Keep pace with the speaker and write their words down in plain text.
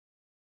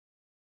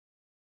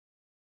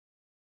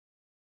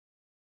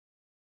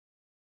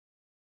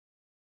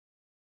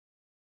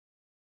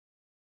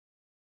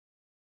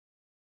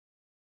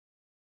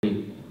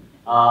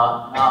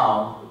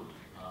Now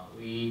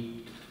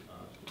we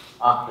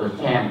ask the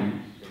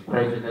Chen, the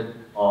president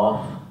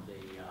of the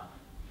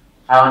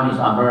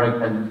Taiwanese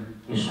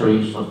American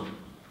History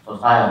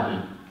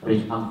Society,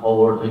 please come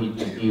forward to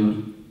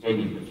introduce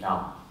Jennifer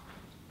Chow.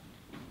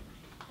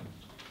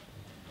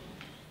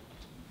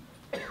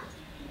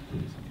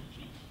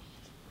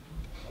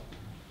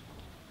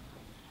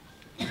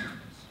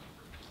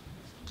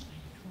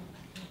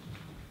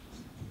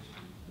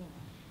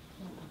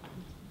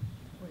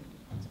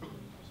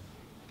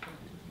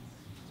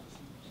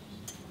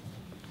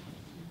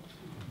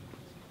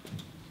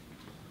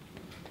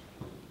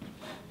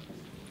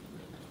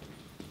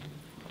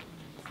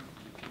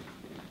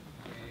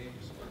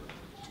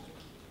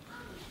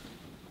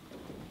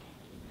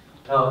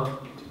 Hello,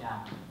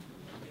 yeah.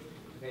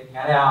 Okay,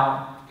 nghe theo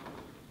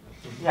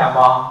chính xác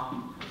không?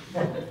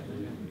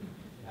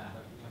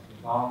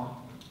 Con,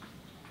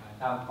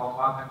 sao con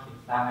có các chính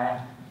xác ấy?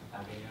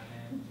 Tại vì nó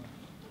nên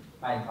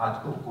bài toán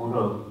thủ cú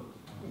rồi.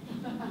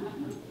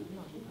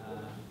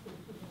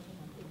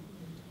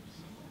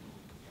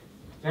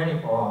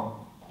 Jennifer,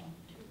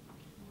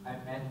 I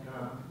met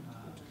her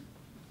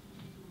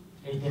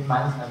 18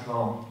 months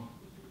ago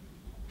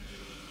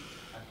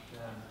at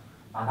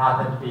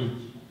Manhattan Beach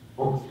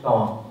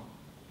bookstore.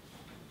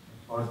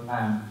 First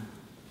time,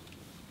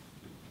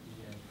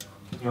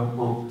 new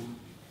book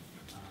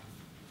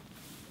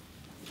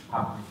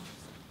published.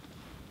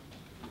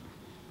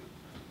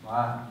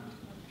 Và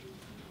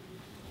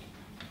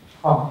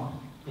không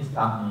ít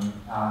lắm thì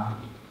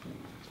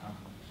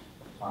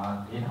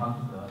và đến hôm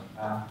nữa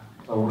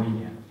tôi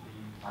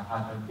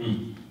Manhattan Beach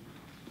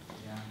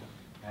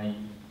ngày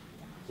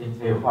trên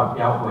sự phát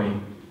biểu về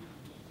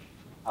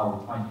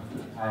hậu quan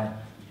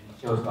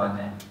siêu soạn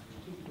này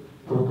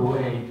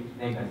 228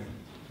 legacy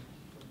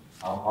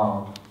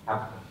of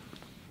capital.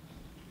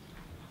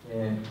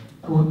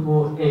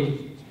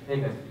 228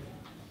 legacy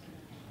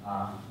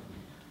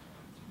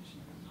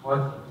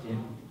có trên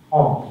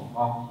home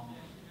ngon.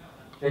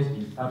 Đây là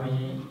sao mi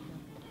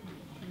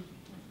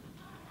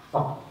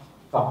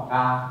sọc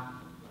ca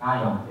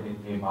dùng để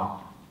đề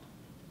bảo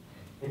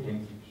cái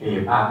chuyện đề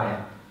ba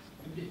về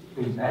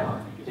tuy tại họ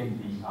trên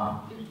gì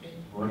đó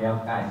của đeo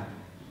cái.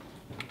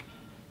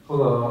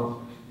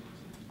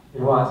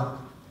 It was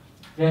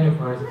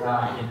Jennifer's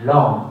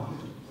in-law,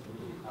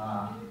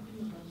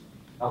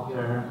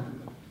 Dr.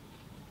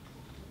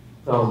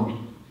 So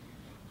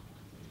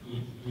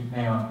he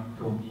emailed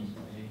to me,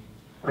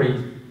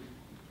 please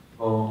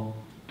go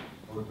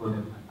to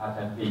the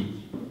Manhattan Beach.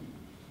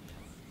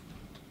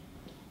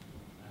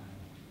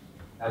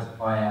 That's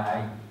why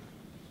I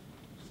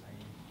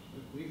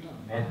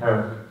met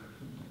her.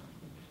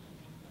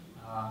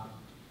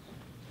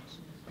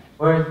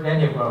 Where's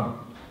Jennifer?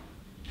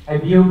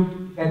 Have you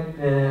get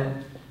the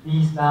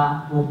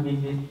visa to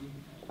visit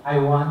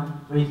Taiwan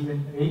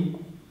recently?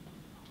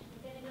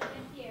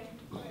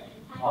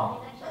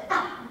 Oh.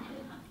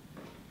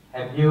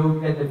 Have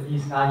you get the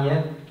visa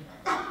yet?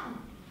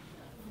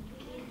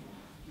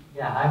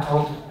 Yeah, I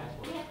hope.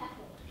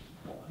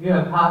 You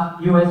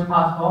have U.S.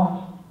 passport,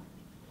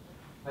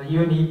 but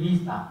you need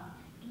visa.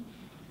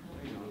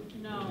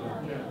 No.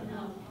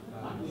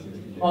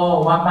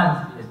 Oh, 1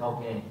 month is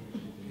okay.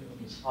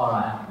 All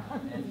right,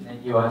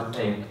 and you are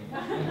safe.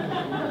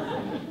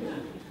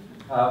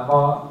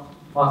 For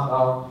most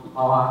of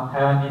our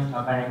Taiwanese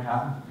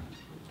Americans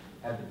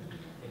have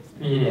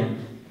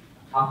experience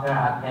after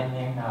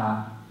attending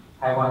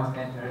Taiwan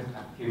Center's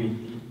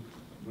activity.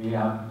 We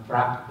have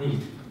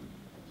practiced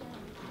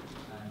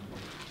and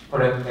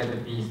collected the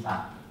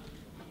visa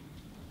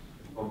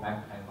to go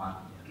back to Taiwan.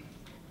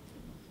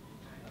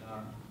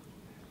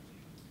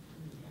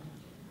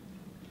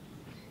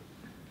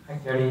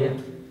 Actually,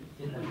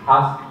 in the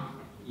past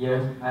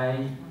years,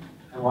 I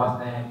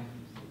was a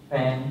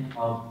fan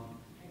of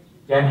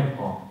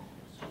Jennifer,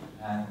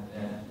 and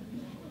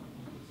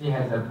she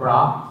has a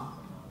blog,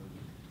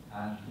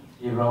 and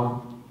she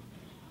wrote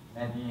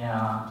many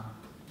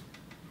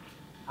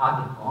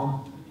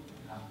articles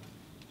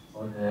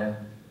for the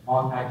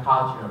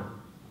multicultural,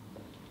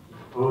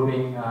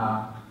 including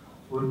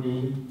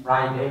Foodie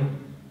Friday.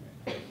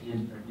 She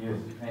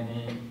introduced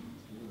many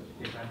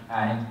different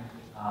kinds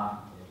of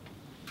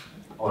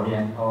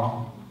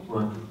Oriental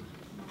food.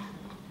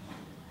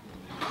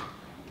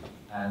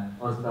 And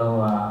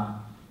also,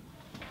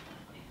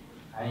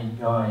 I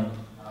enjoy,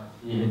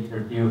 she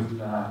introduced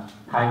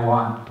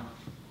Taiwan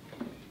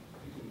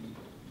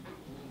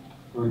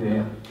to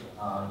the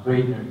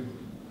readers.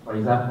 For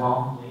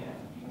example,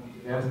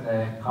 there's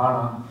a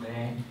column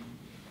saying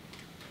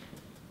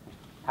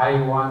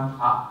Taiwan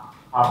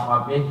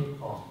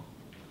alphabetical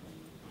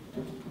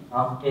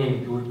from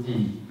A to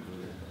G.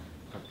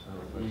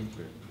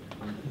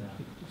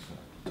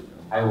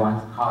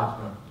 Taiwan's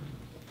culture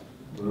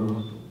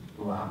to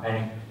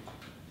America.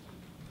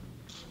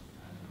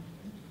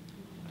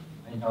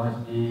 I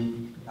know she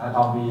not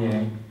only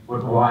a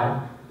good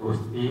wife to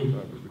Steve,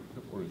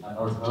 but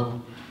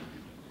also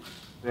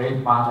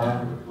great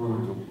mother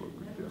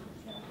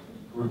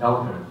to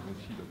daughters.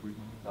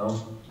 So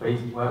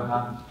please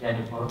welcome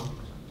Jennifer.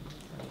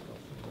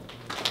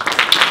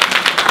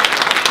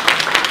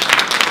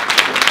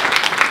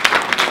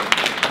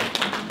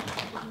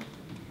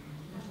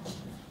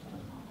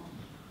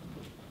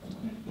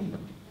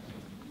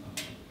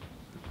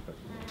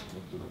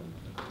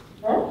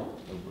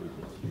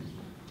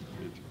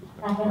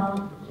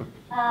 Hello?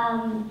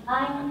 I'm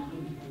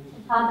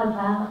to talk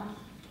about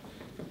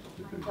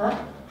my book,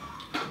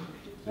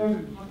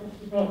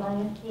 It's a Great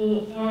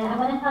Legacy, and I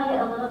want to tell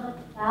you a little bit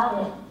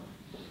about it.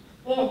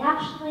 It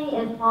actually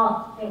is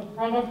called Great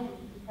Legacy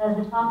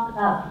because it talks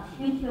about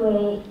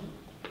 228,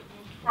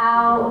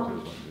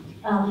 how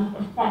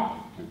effects,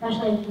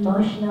 especially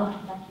emotional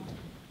effects,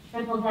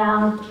 trickle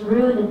down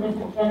through the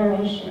different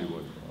generations.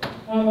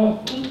 And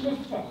it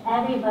teaches to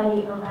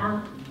everybody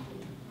around you.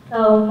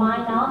 So my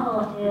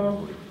novel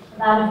is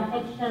about a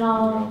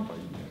fictional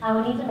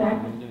Taiwanese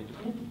American.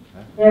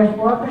 There are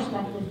 4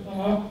 perspectives in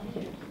it.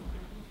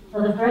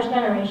 So the first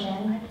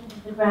generation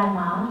is the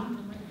grandma,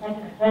 the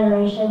second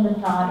generation, the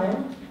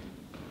daughter,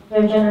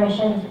 third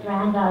generation is the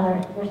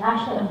granddaughter. There's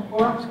actually a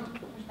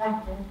 4th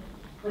perspective,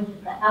 which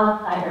is the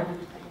outsider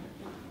perspective.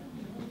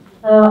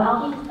 So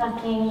I'll be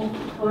discussing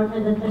sort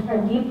of the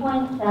different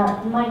viewpoints that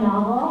are in my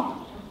novel.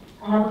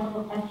 I have a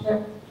little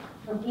excerpt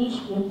from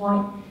each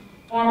viewpoint,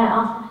 and I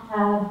also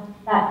have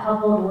that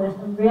coupled with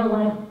some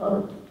real-life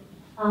quotes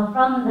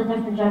from the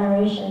different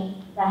generations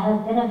that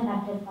have been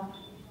affected by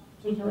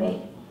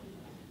 228.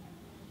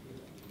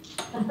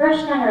 The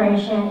first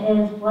generation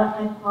is what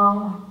I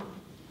call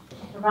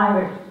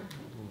survivors.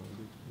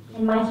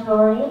 In my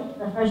story,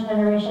 the first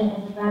generation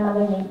is a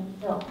grandmother named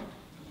Silk.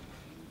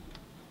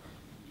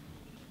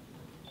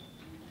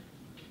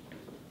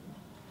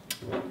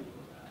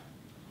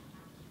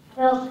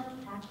 Silk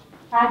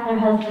packed her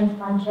husband's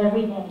lunch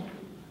every day.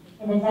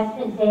 In the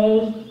decadent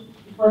day,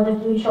 before the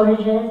food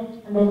shortages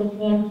under the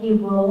KMT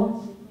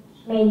rules,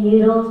 she made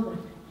noodles with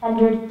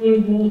tender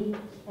stewed meat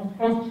and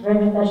crisp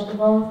ribbon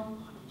vegetables.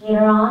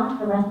 Later on,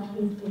 the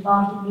recipes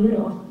evolved to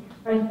noodles,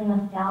 sprinkling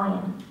with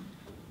scallions.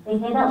 They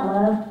say that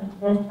love can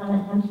exist on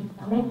an empty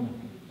stomach,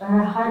 but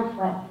her heart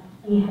wept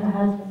to see her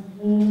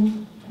husband's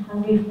lean and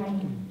hungry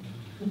frame.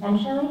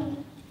 Eventually,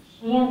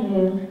 she and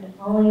Lou could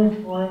only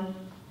afford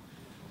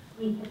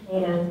sweet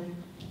potatoes.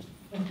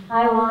 In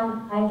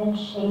Taiwan,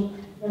 Ivan-shaped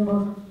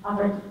symbols of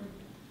poverty.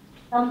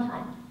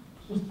 Sometimes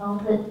she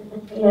salted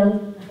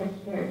potatoes with her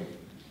tears.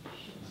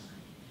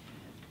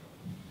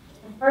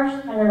 The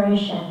first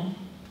generation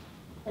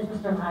is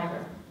a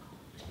survivor.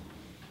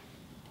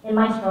 In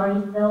my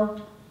story,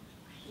 Silk,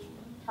 she's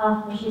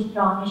tough and she's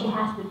strong and she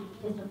has to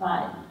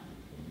survive.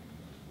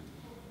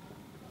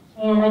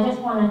 And I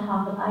just want to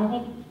talk about, I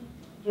think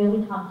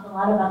Julie talks a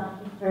lot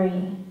about the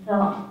history, so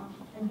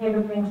I'm here to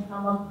bring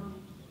some of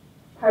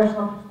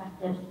personal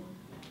perspectives.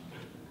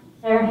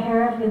 There are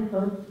here a few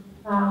quotes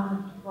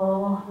from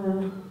people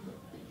who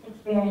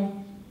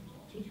experienced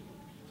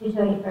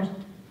 228 first.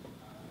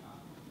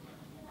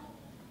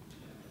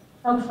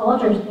 Some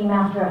soldiers came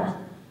after us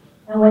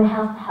and went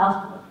house to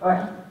house to look for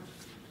us.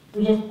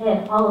 We just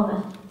did, all of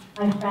us,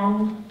 my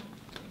friend,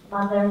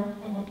 mother,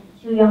 and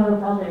 2 younger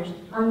brothers,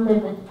 under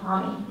the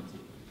tatami.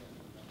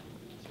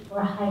 People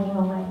were hiding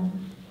away.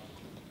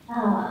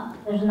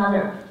 There's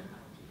another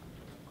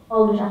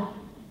older gentleman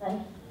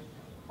said,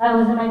 I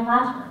was in my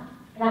classroom,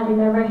 and I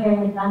remember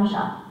hearing a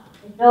gunshot.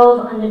 It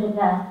dove under the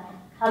desk,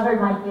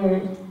 covered my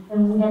ears,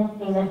 and we had to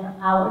stay there for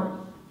hours.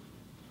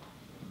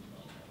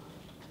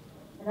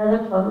 Another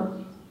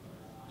quote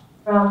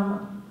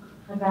from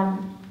a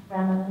grandmother,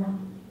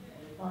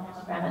 don't have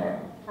a grandmother,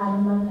 I'm a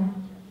mother,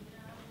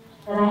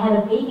 that I had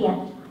a baby at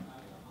the time.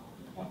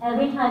 And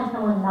every time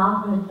someone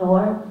knocked on the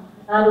door,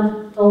 I thought it was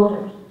the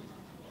soldiers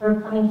who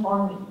were coming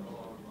for me.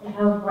 And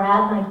I would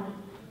grab my feet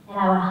and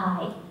I would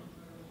hide.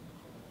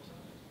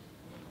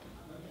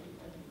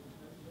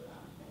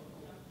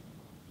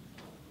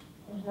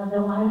 There's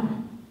another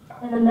one.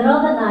 In the middle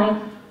of the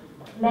night,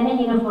 men in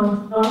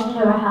uniform stormed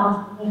into our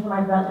house looking for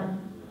my brother,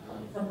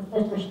 from the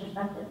sister's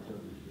perspective.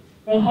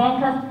 They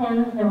handcuffed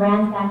him and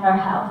ransacked our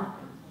house.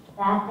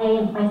 That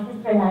day, my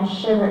sister and I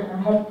shivered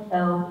from head to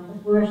toe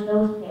because we were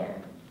so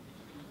scared.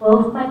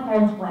 Both my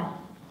parents wept.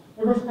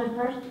 It was the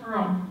first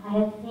time I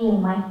had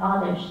seen my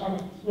father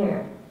shed a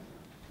tear.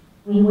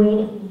 We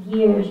waited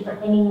years for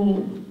any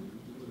news.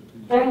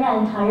 During that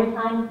entire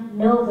time,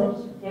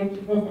 nobody dared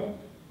to visit.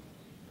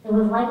 It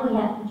was like we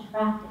had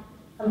contracted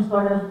some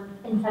sort of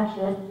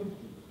infectious disease.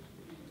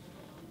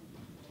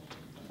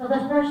 So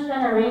the first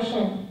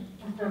generation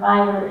of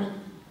survivors,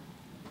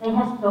 they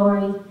have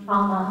stories of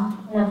trauma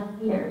and of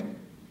fear.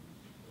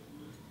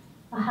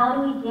 So how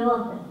do we deal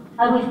with this?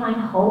 How do we find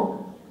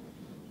hope?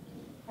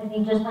 I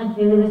think just like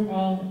Julie was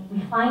saying, we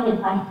find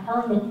it by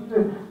telling the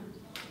truth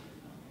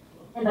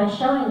and by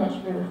showing the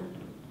truth.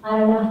 I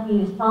don't know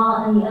if you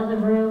saw in the other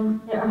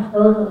room, there are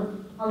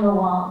photos on the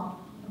wall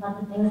about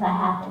the things that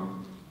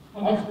happened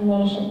and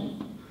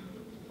explanations.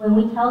 When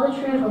we tell the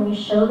truth, when we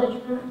show the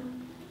truth,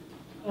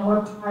 and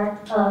we're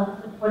part of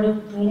a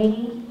supportive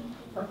community,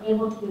 we're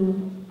able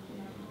to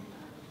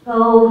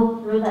go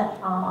through that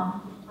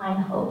trauma find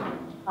hope,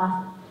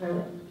 process through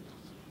it.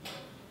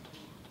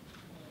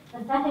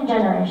 The second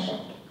generation,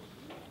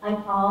 I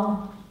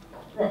call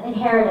the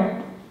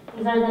inheritors.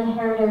 These are the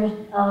inheritors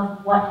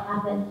of what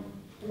happened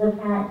to the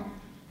parents.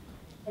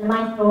 In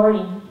my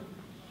story,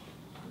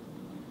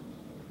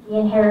 the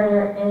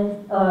inheritor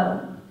is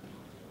the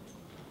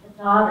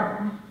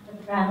daughter,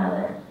 the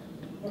grandmother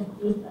is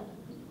Lisa.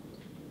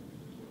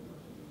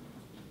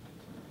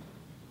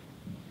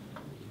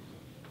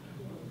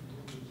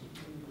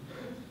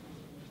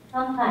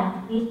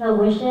 Sometimes Lisa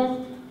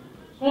wishes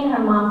she and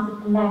her mom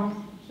could connect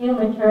two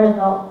mature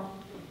adults.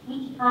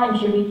 Each time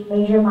she reached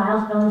major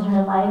milestones in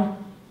her life,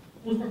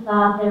 Lisa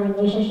thought their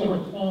relationship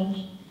would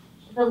change.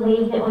 She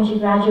believed it when she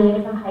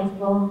graduated from high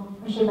school,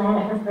 when she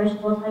landed her first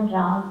full-time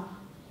job,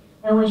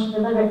 and when she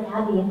delivered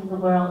Abby into the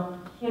world.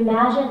 She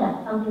imagined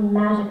that something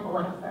magical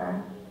would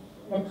occur,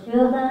 and the two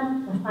of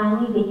them would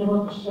finally be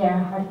able to share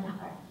heart to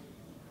heart.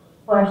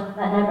 Of course,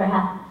 that never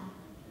happened.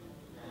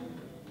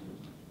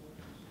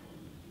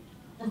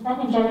 The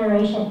second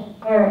generation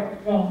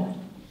inherits things.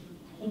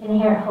 It can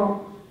inherit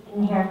hope, it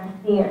can inherit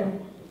fear.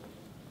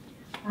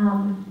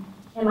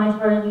 In my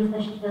story,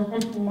 Lisa, she feels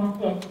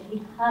disconnected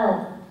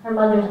because her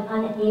mother is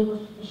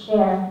unable to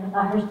share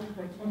about her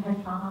secrets and her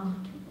trauma.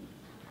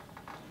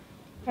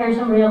 Here are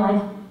some real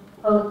life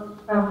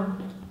quotes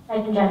from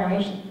second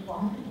generation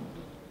people.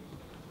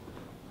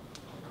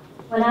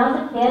 When I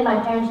was a kid, my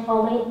parents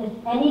told me,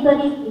 if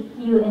anybody speaks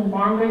to you in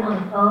Mandarin on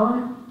the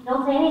phone,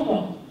 don't say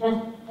anything, just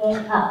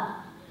hang up.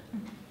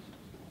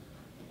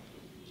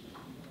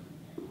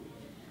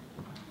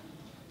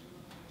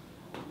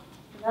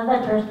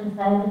 Another person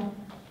said,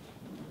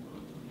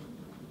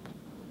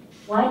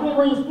 why did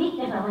we speak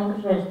different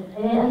languages?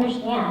 I didn't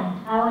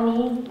understand.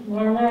 Taiwanese,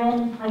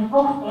 Mandarin, my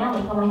whole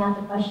family told me not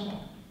to question it.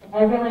 And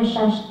everyone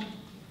shushed me.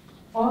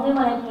 Only when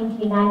I came to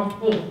the United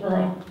States was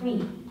I free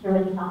to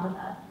really talk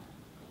about it.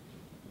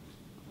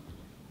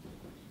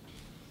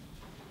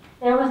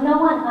 There was no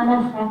one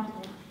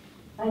unaffected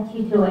by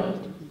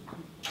 228.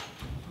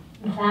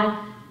 In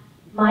fact,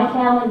 my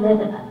family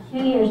lived about 2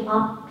 years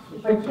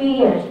for 2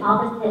 years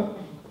opposite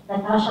the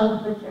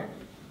Kaohsiung Butcher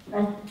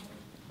residence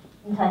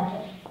in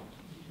Taipei.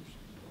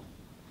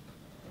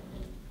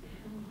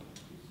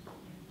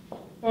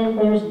 Then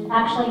there's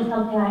actually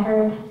something I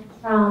heard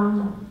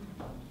from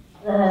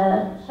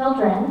the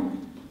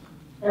children.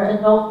 They're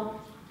adult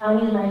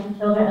Taiwanese American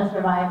children of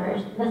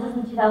survivors. This is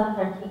in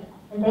 2013.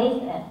 And they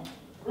said,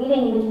 we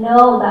didn't even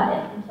know about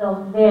it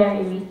until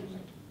very recently.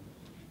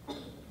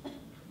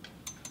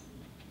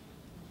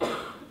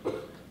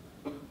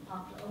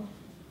 Also,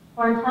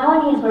 for a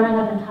Taiwanese growing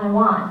up in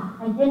Taiwan,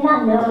 I did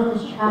not know of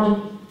this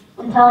tragedy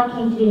until I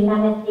came to the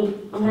United States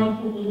in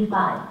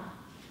 1985.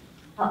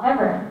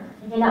 However,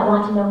 I did not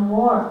want to know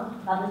more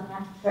about this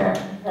massacre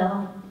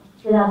until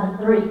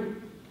 2003.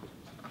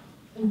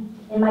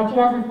 In my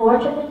 2004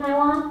 trip to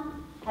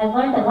Taiwan, I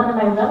learned that one of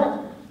my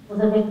relatives was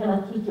a victim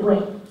of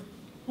 228.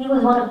 He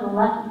was one of the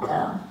lucky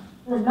though.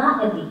 He was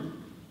not elite.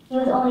 He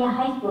was only a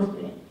high school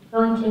student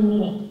going to a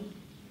meeting.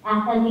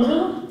 At that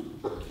meeting,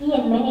 he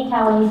and many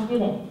Taiwanese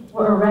students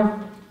were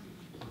arrested.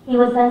 He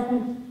was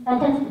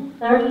sentenced to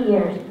 30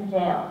 years in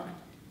jail.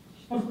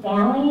 His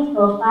family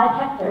sold 5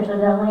 hectares of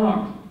their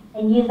land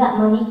and used that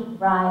money to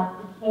bribe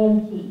the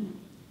KMT.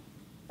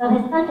 So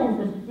his sentence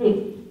was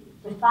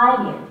reduced to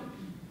 5 years.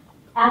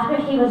 After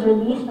he was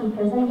released from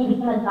prison, he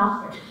became a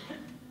doctor.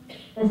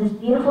 Because his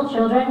beautiful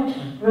children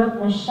grew up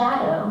in the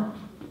shadow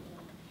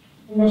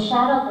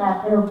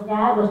that their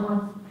dad was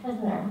once a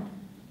prisoner.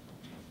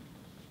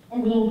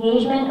 And the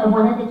engagement of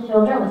one of the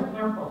children was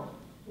canceled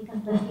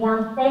because the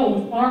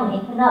fiancé's family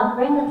could not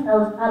bring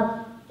themselves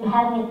up to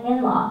having an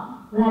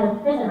in-law who had a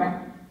prison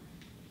record,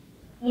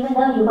 even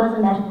though he was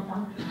a medical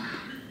doctor.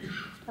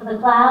 So the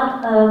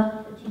cloud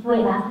of the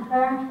 228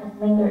 massacre has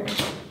lingered.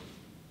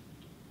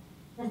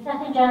 The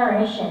second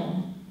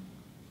generation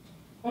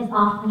is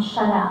often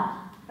shut out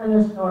from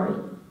the story.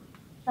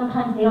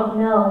 Sometimes they don't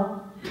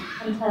know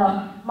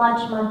until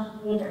much, much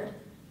later.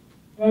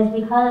 It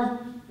is because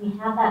we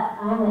have that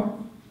silence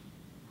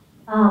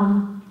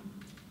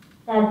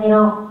that they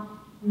don't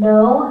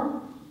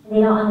know and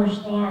they don't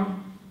understand.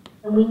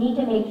 And we need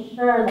to make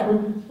sure that we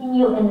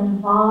continue and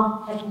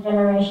involve second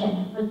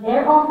generation for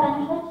their own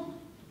benefit,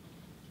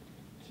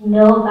 to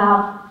know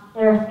about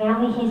their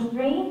family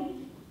history,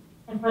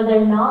 and for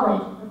their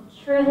knowledge of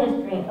true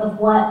history of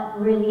what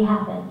really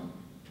happened.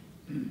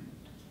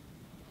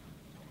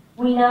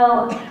 We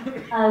know,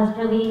 as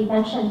Julie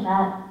mentioned,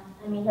 that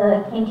the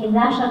KMT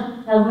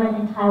national government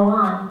in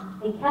Taiwan,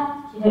 they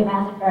kept the 228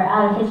 massacre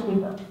out of history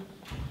books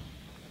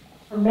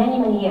for many,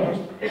 many years,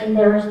 and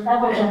there were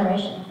several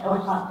generations that were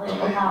taught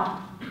little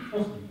about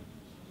history.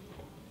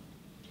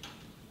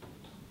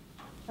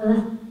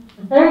 So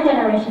the third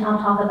generation, I'll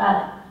talk about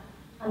it.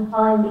 I'm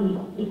calling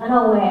the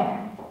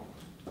unaware.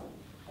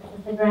 This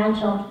is the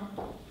grandchildren.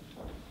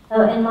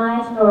 So in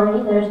my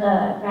story, there's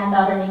a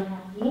granddaughter named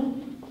Kathy.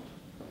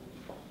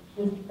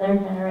 She's third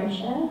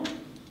generation.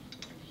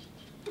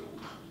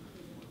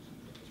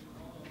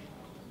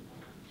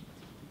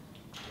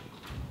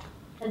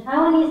 The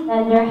Taiwanese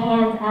vendor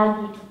hands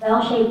out the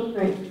bell-shaped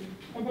fruit.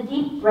 It's a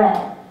deep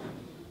red,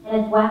 and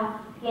its waxed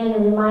skin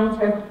reminds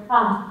her of a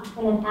cross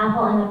between an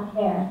apple and a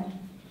pear.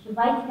 She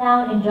bites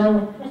down, enjoying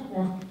the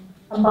crispness,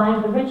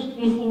 combined with the rich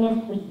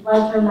juiciness which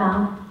floods her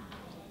mouth.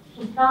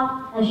 She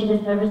stops as she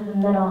discovers the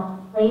middle,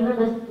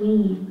 flavorless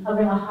weave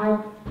covering a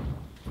heart.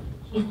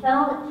 She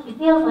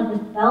feels like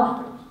this bell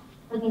fruit,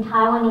 looking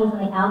Taiwanese on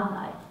the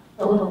outside,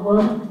 but with a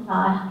woven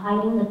facade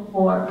hiding the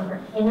core of her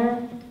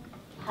inner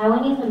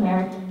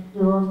Taiwanese-American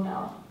dual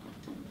self.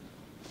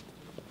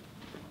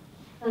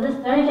 So this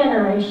third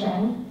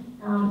generation,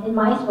 in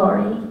my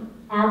story,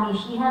 Abby,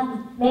 she has this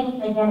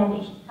mixed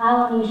identity. She's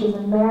Taiwanese, she's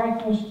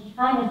American, she's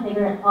trying to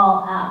figure it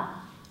all out.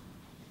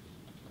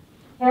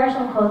 Here are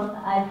some quotes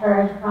that I've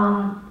heard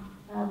from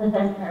the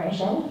third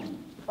generation.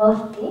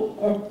 Mostly,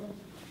 it's,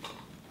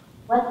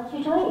 what's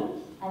 228?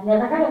 I've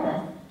never heard of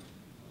this.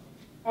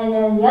 And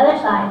then the other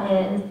side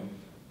is,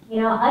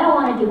 I don't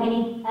want to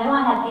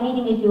have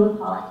anything to do with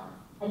politics.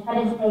 I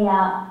try to stay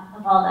out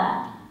of all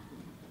that.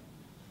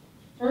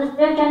 So this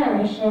third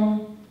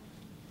generation,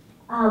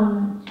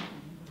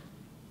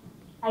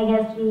 I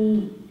guess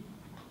the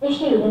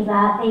issue is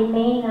that they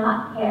may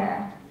not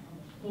care,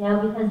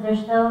 because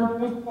they're so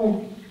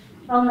distant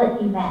from the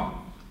event.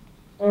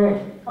 They're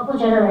a couple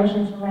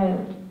generations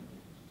removed.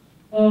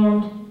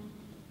 And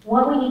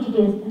what we need to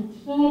do is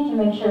continue to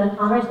make sure the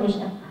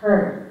conversation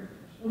occurs.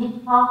 We need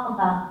to talk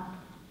about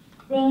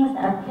things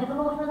that are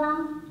pivotal for them.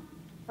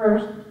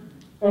 First,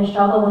 their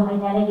struggle with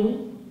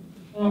identity,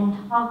 and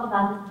talk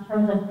about this in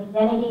terms of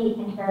identity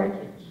and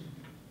heritage.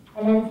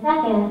 And then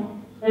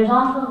second, there's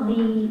also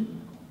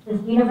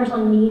this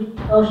universal need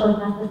for social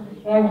justice and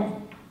fairness.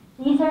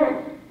 These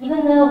are,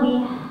 even though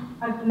we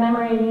are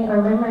commemorating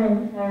or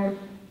remembering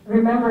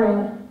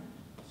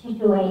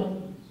 228,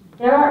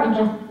 there are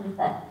injustices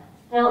that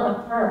still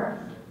occur,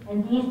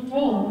 and these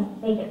things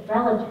make it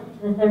relevant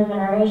to the third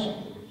generation.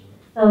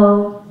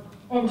 So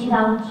in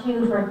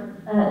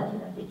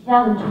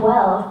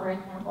 2012, for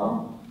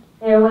example,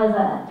 there was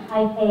a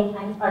Taipei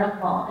Times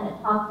article, and it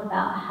talks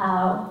about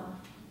how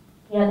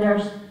there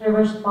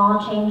were small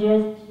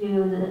changes to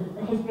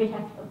the history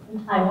textbooks in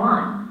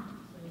Taiwan,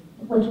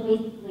 which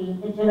basically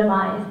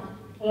legitimized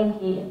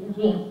KMT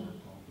regime.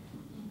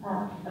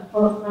 A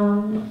quote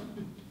from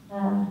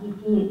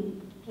VP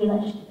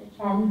Legislator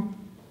Chen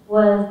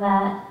was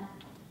that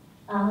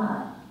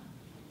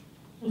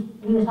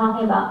he was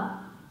talking about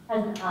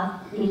President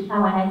O's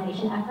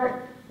Taiwanization effort.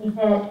 He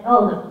said,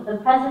 "Oh, the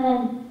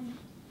president,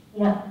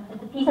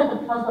 it's a piece of the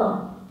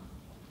puzzle.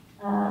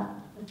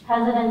 The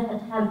president's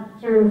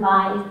attempt to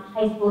revise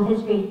high school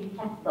history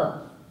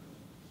textbooks,"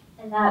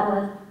 and that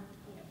was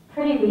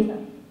pretty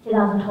recent,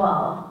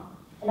 2012.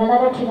 In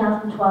another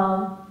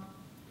 2012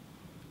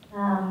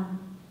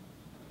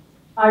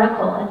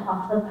 article, it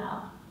talks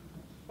about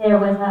there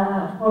was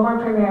a former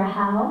Premier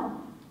Howe,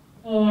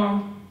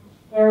 and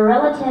there were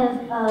relatives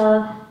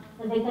of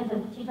the victims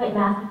of the 228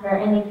 massacre,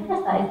 and they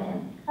criticized him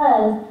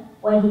because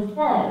what he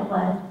said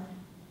was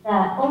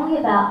that only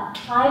about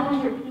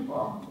 500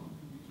 people,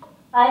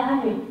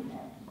 500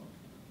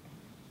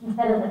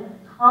 instead of the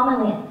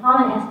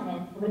common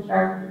estimates, which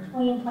are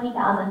between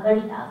 20,000 and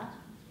 30,000,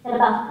 said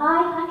about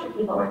 500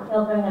 people were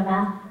killed during the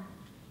massacre.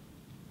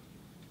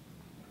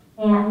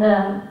 And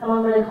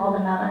someone really called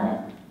him out on it.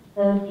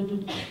 The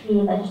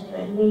DPP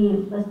legislator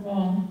Lee was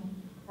saying,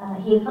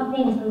 he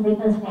accompanied some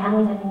victims'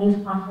 families at a news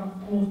conference,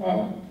 and he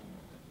said,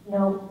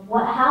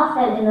 what Howe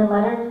said in the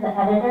letter to the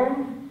editor,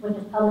 which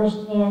was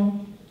published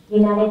in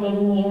United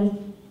Daily News,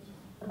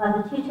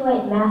 about the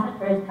 228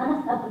 massacre is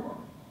unacceptable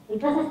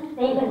because his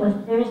statement was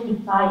seriously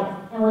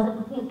biased and was a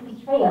complete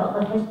betrayal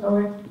of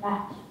historic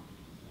fact.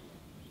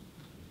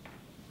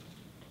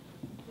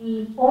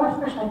 The fourth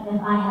perspective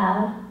I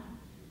have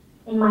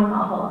in my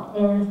novel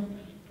is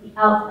the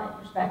outside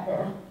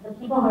perspective, the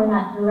people who are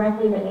not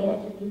directly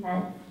related to the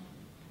events.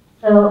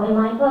 So in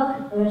my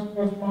book, there's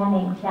this man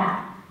named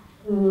Jack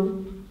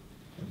who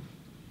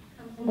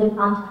comes into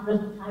contact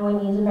with a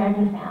Taiwanese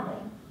American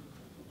family.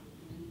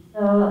 So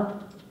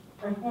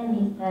for him,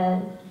 he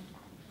says,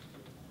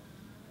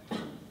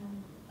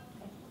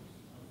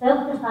 Silk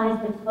decides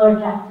to explore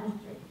Jack's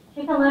history.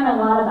 She can learn a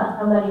lot about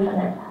somebody from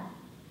their past.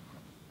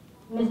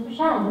 Mr.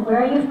 Shen, where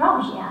are you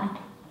from? She asked.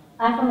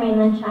 I'm from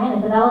mainland China,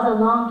 but that was a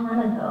long time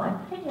ago. I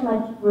pretty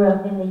much grew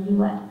up in the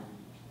U.S.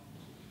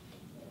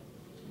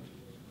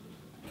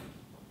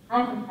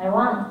 I'm from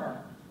Taiwan, so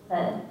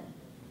said.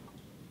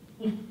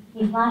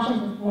 He flashes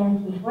his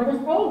hand teeth. We're the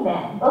same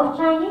then, both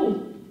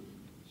Chinese.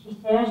 She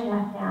stares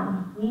Jack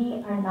down.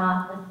 We are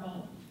not the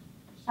same.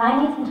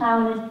 Chinese and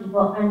Taiwanese people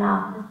are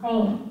not the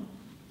same.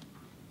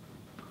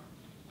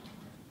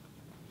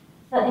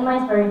 So in my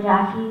story,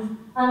 Jack, he's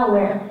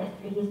unaware of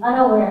history. He's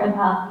unaware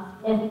about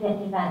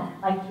significant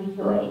events like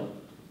 228.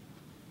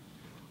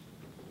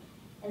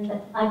 And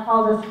I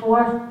call this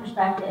fourth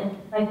perspective,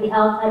 like the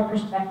outside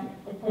perspective,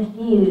 the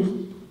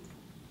confused.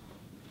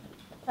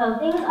 So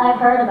things I've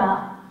heard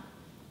about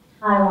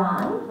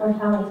Taiwan or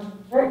Taiwanese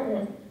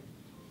culture is,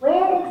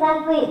 where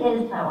exactly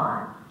is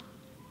Taiwan?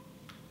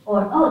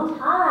 Or, oh,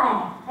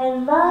 Thai. I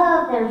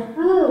love their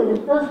food,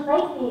 it's so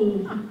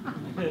spicy.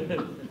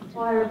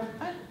 Or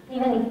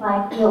even things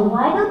like,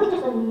 why don't they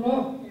just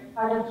admit they're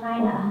part of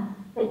China?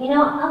 But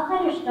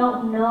outsiders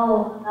don't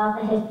know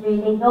about the history,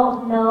 they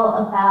don't know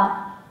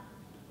about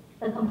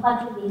the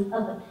complexities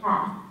of the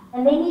past,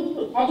 and they need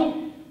to be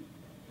educated.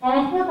 And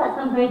I feel that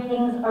some great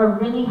things are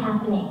really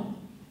happening.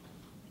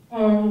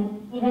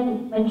 And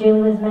even when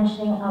Julie was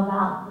mentioning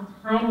about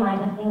the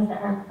timeline of things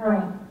that are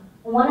occurring,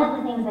 one of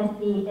the things I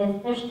see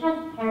is there's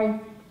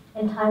transparency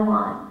in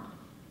Taiwan.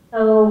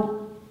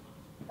 So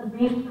a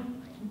brief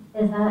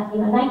is that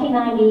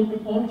 1990 the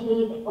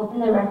KMT, they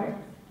opened their records.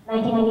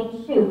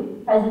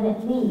 1992,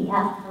 President Lee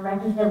asked for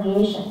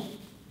reconciliation.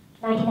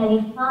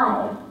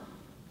 1995,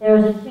 there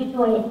was a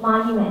 228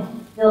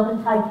 monument built in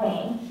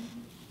Taipei.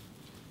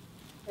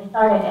 They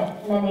started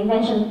it, and then they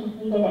eventually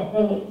completed it.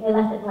 They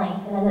left it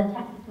blank, and then the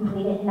text was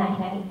completed in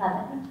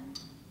 1997.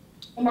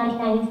 In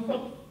 1996,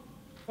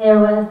 there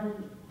was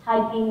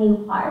Taipei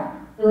New Park.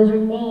 It was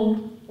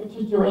renamed the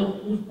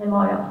 228 East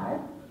Memorial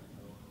Park.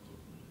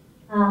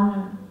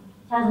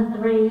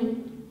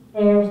 2003,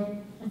 there's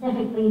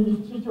specifically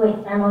these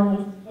 228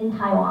 ceremonies in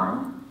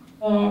Taiwan,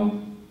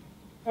 and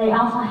they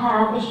also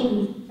have issued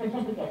these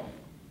certificates,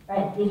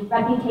 right? These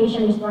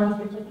reputation restoring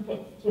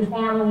certificates to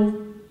families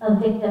of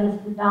victims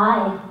who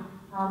died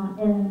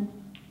in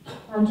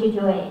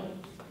 228.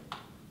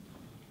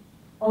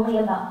 Only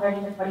about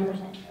 30 to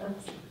 40% of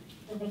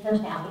the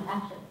victims' families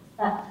actually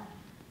accept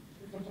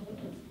the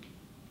certificates.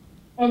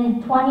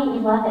 In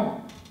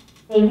 2011,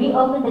 they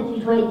reopened the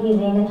 228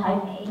 Museum in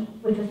Taipei,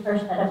 which was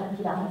first set up in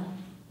 2006.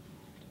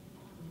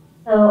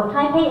 So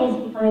Taipei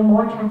is becoming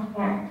more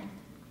transparent.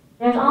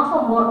 There's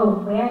also more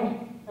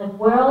awareness, like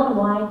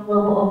worldwide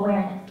global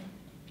awareness.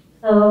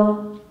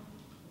 So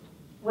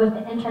with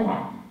the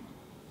internet,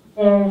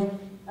 there's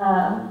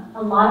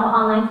a lot of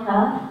online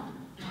stuff,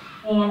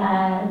 and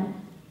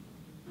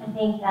I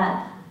think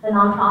that the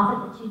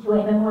nonprofit, the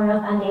 228 Memorial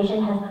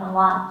Foundation, has done a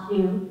lot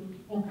to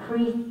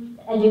increase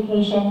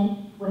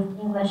education with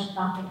English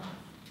documents.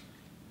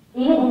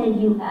 Even in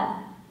the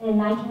U.S., in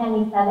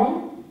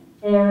 1997,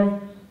 there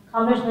was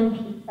Congressman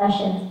Pete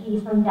Sessions.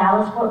 He's from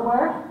Dallas-Fort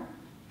Worth,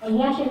 and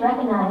he actually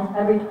recognized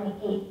February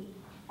 28th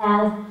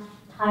as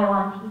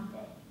Taiwan Peace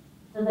Day.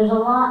 So there's a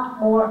lot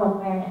more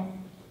awareness.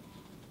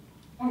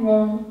 And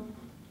then,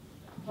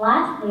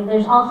 lastly,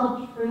 there's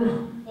also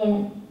truth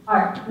in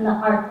art, in the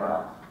art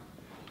world.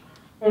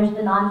 There's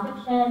the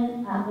nonfiction,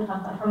 we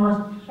talked about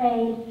Formosa's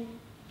Trade.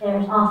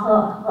 There's also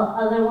a couple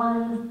other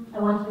ones I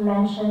want to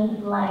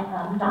mention, like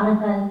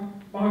Jonathan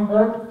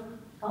Manthorpe's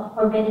called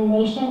Forbidden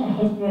Nation, A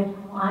History of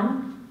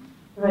Taiwan.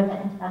 He wrote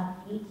that in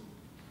 2008.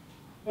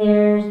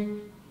 There's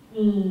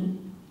the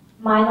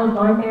Milo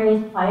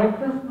Thornberry's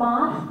Fireproof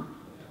Moth,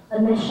 a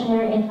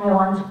missionary in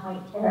Taiwan's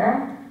White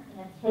Terror.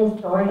 And it's his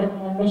story of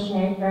being a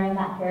missionary during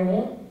that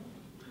period.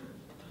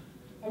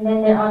 And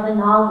then there are the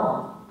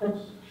novels, which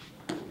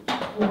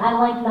I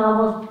like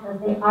novels because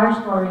they are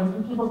stories,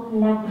 and people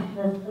connect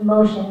with the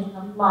emotions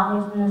of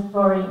lives in the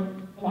story,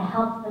 and it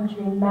helps them to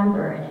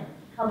remember, and it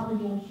helps them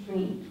be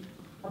intrigued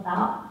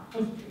about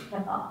history,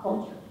 about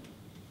culture.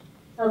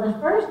 So the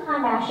first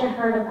time I actually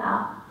heard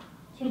about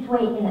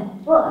 228 in a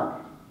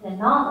book, in a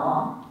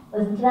novel,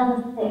 was in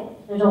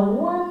 2006. There's a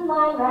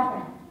one-line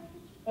reference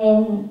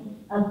in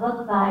a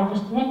book by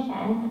Justina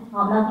Chen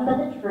called Nothing But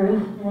the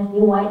Truth and a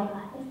Few White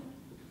Lies.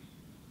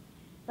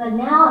 But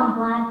now I'm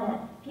glad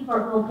that people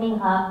are opening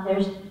up.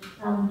 There's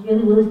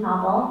Julie Wu's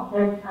novel,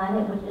 Third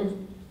Planet, which is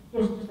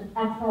just an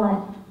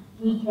excellent,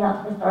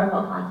 detailed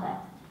historical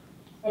context.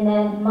 And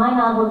then my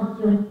novel,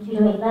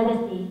 228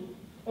 Legacy,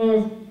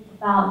 is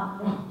about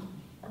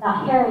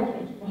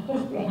heritage, the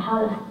history, and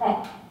how it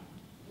affects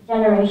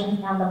generations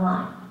down the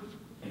line.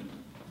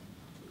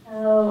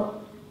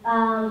 So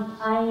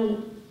I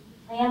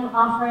am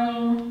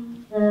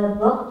offering the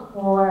book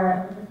for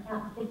a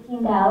discount $15.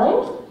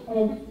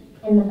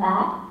 It's in the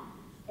back.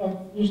 It's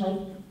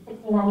usually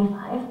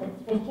 $16.95, but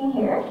it's $15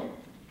 here.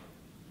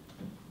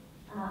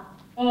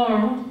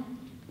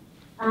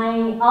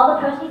 And all the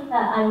proceeds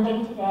that I'm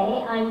getting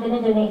today, I'm going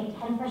to donate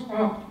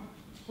 10%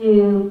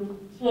 to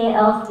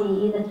TALC,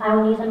 the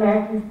Taiwanese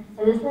American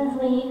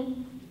Citizens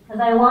League, because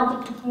I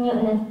want to continue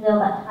and instill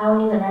that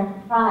Taiwanese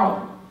American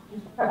pride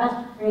for us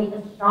to create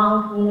a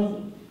strong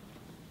community.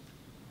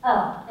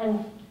 Oh,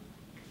 and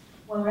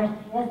one more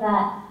thing is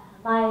that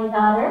my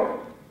daughter,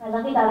 my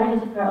lovely daughter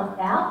who's a Girl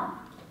Scout,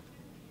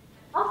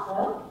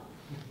 also,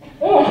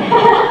 if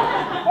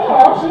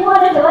she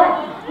wanted to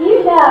let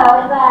you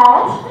know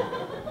that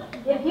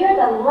if you're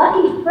the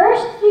lucky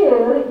first two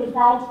who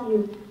decide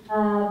to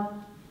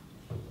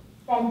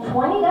spend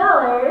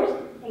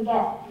 $20 and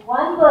get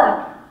one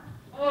book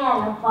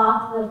and a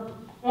box of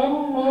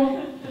Thin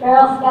Mint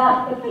Girl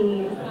Scout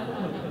cookies.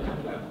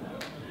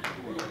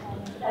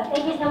 So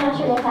thank you so much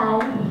for your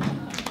time.